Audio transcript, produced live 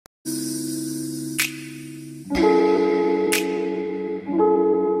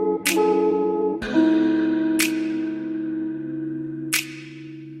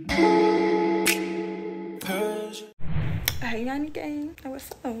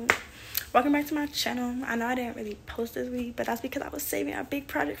Welcome back to my channel. I know I didn't really post this week, but that's because I was saving a big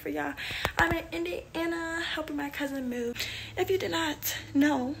project for y'all. I'm in Indiana helping my cousin move. If you did not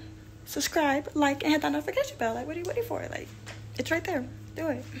know, subscribe, like, and hit that notification bell. Like, what are you waiting for? Like, it's right there. Do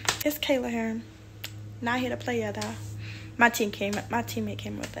it. It's Kayla here. Not here to play yet though. My teammate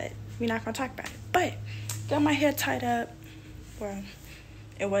came with it. We're not gonna talk about it. But got my hair tied up. Well,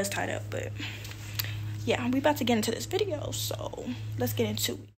 it was tied up, but yeah, we about to get into this video, so let's get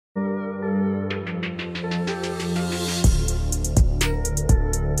into it.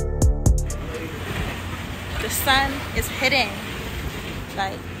 The sun is hitting,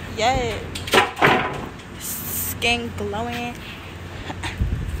 like, yeah, skin glowing,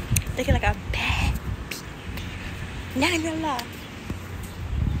 looking like a bad bitch. Not even lie.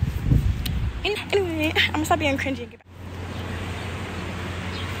 Anyway, I'm gonna stop being cringy and get back.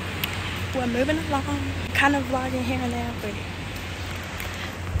 We're moving along, kind of vlogging here and there, but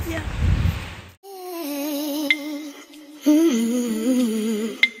yeah.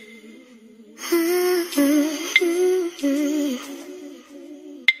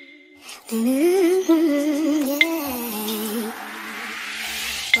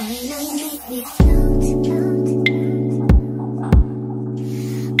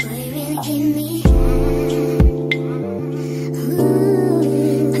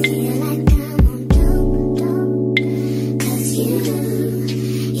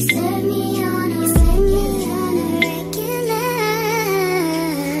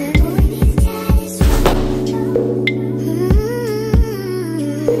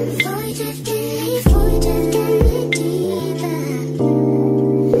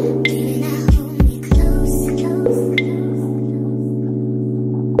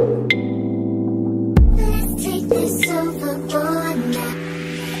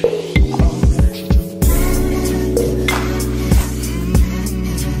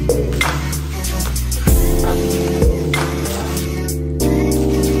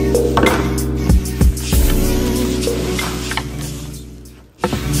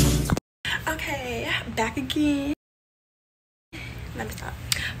 Back again. Let me stop.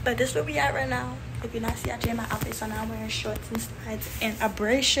 But this is where we at right now. If you're not see, I changed my outfit, so now I'm wearing shorts and slides and a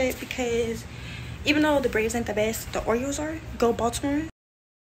braid shirt because even though the braids ain't the best, the Oreos are. Go Baltimore.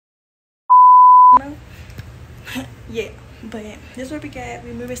 Yeah, but this is where we get.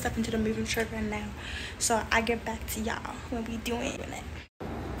 We're moving stuff into the moving truck right now, so I get back to y'all when we doing it.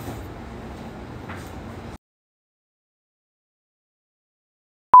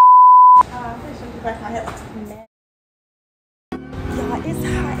 Brush my hair. Y'all, it's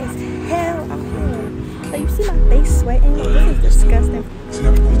hot as hell out here. Like, you see my face sweating? Like, this is disgusting.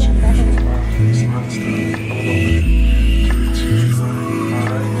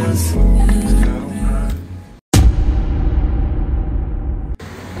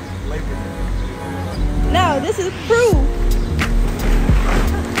 No, this is proof.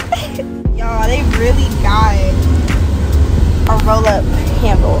 Y'all, they really got a roll-up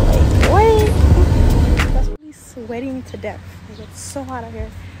handle. Like, what? Sweating to death. Like, it's so hot out here,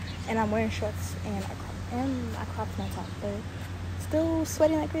 and I'm wearing shorts and I cropped my top, but still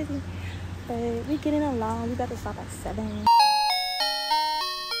sweating like crazy. But we getting along. We about to stop at 7.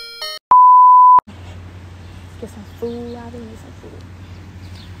 Get some food. I need some food,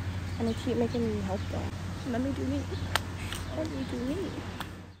 and they keep making me help them. Let me do me. Let me do me.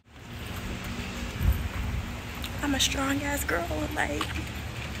 I'm a strong ass girl. Like,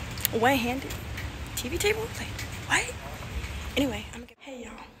 one-handed. TV table? Like, what? Anyway, hey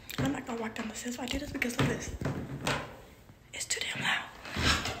y'all, I'm not gonna walk down the stairs while I do this because look at this. It's too damn loud.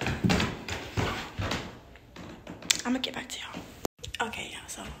 I'm gonna get back to y'all. Okay, y'all,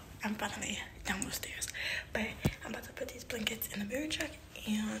 so I'm finally down those stairs. But I'm about to put these blankets in the moving truck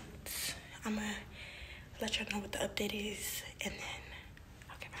and I'm gonna let y'all know what the update is and then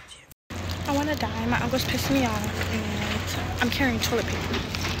I'll get back to you. I wanna die. My uncle's pissing me off and I'm carrying toilet paper.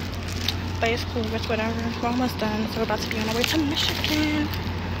 But it's cool, it's whatever. We're almost done, so we're about to be on our way to Michigan.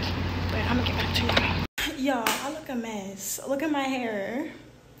 But I'm gonna get back to y'all. Y'all, I look a mess. Look at my hair.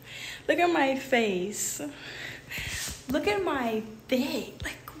 Look at my face. Look at my thing.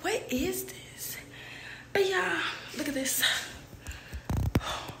 Like, what is this? But yeah, look at this.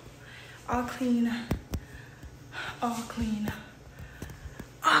 All clean. All clean.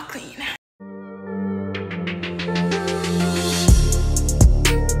 All clean.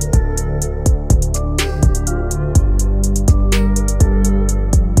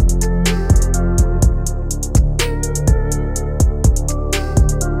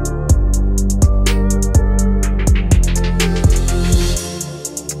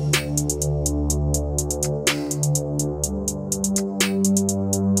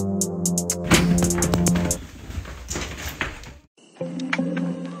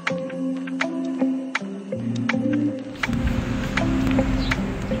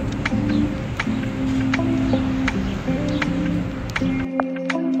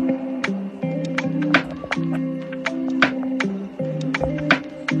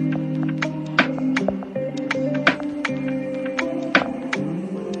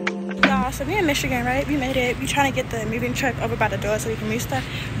 Michigan, right? We made it. We trying to get the moving truck over by the door so we can move stuff.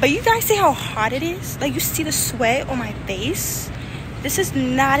 But you guys see how hot it is? Like, you see the sweat on my face? This is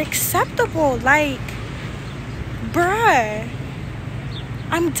not acceptable. Like, bruh,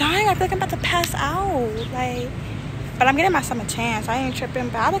 I'm dying. I feel like I'm about to pass out. Like, but I'm getting myself a chance. I ain't tripping,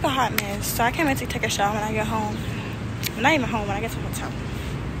 but I look a hot mess. So I can't wait to take a shower when I get home. Well, not even home, when I get to the hotel.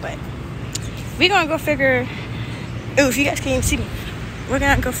 But we gonna go figure. Oh, if you guys can't even see me, we're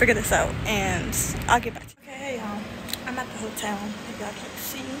gonna go figure this out, and I'll get back to you. Okay, hey y'all, I'm at the hotel. If y'all can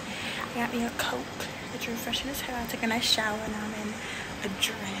see, I got me a Coke. It's refreshing as hell. I took a nice shower, and I'm in a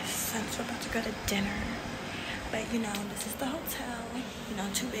dress. I'm so about to go to dinner. But you know, this is the hotel. You know,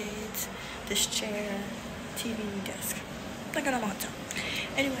 2 beds, this chair, TV, desk, like a normal hotel.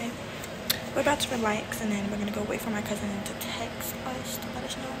 Anyway, we're about to relax, and then we're gonna go wait for my cousin to text us to let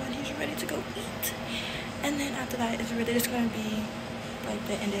us know when he's ready to go eat. And then after that, it's really just gonna be like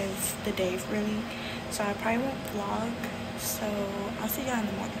the end of the day, really. So I probably won't vlog. So I'll see y'all in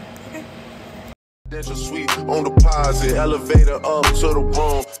the morning. Okay. Suite on deposit, elevator up to the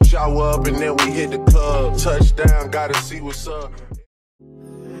room, shower up, and then we hit the club. Touchdown, gotta see what's up.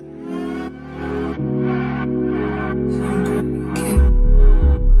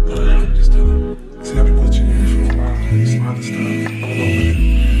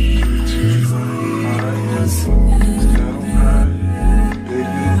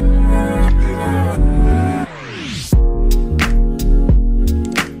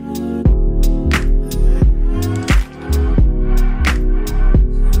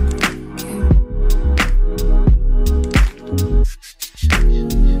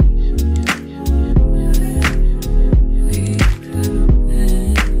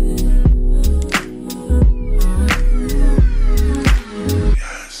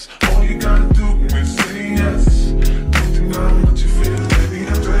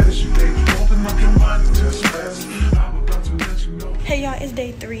 It's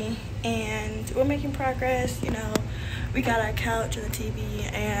day 3 and we're making progress. You know, we got our couch and the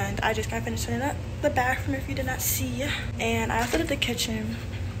TV, and I just got finished setting up the bathroom, if you did not see. And I also did the kitchen,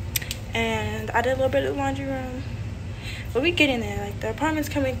 and I did a little bit of the laundry room. But we get in there, like the apartment's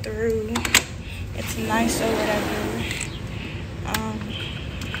coming through. It's nice or whatever.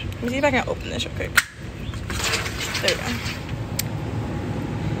 Let me see if I can open this real quick. There we go.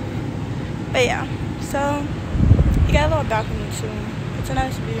 But yeah, so you got a little balcony too. It's a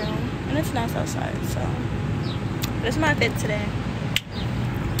nice view, and it's nice outside, so this is my fit today.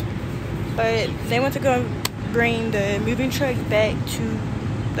 But they went to go bring the moving truck back to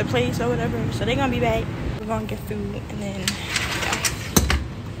the place or whatever, so they're gonna be back. We're gonna get food, and then yeah.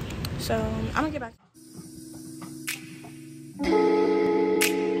 So I'm gonna get back.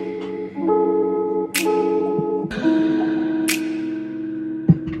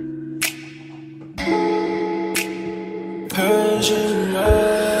 Persian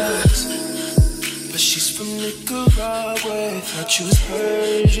rose, but she's from Nicaragua. Thought you was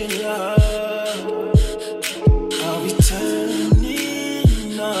Persian love. Are we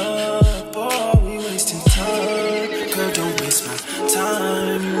turning up, or are we wasting time? Girl, don't waste my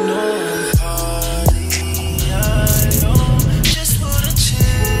time. You know I'm party. I know just wanna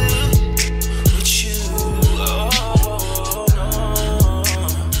chill with you. Oh no,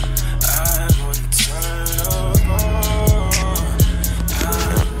 I wanna turn up.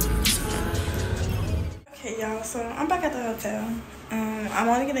 Okay, y'all, so I'm back at the hotel. I'm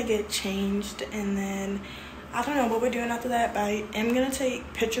only gonna get changed, and then I don't know what we're doing after that, but I am gonna take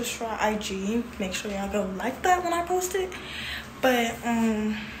pictures for our IG. Make sure y'all go like that when I post it. But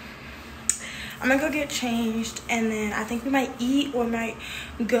I'm gonna go get changed, and then I think we might eat or might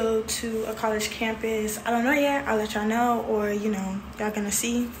go to a college campus. I don't know yet. I'll let y'all know, or you know, y'all gonna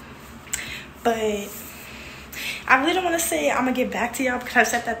see. But I really don't want to say I'm gonna get back to y'all because I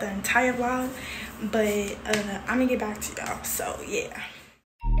said that the entire vlog. But I'm gonna get back to y'all. So yeah.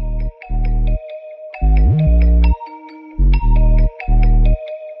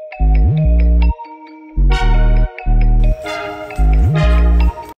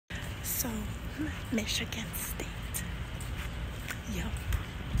 So Michigan State. Yup.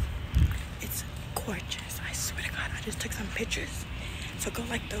 It's gorgeous. I swear to God, I just took some pictures. So go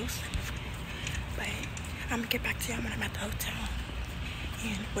like those. But I'm gonna get back to y'all when I'm at the hotel.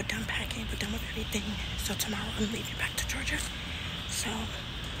 And we're done packing, we're done with everything. So tomorrow I'm leaving back to Georgia. So I'm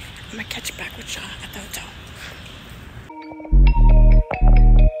gonna catch back with y'all at the hotel.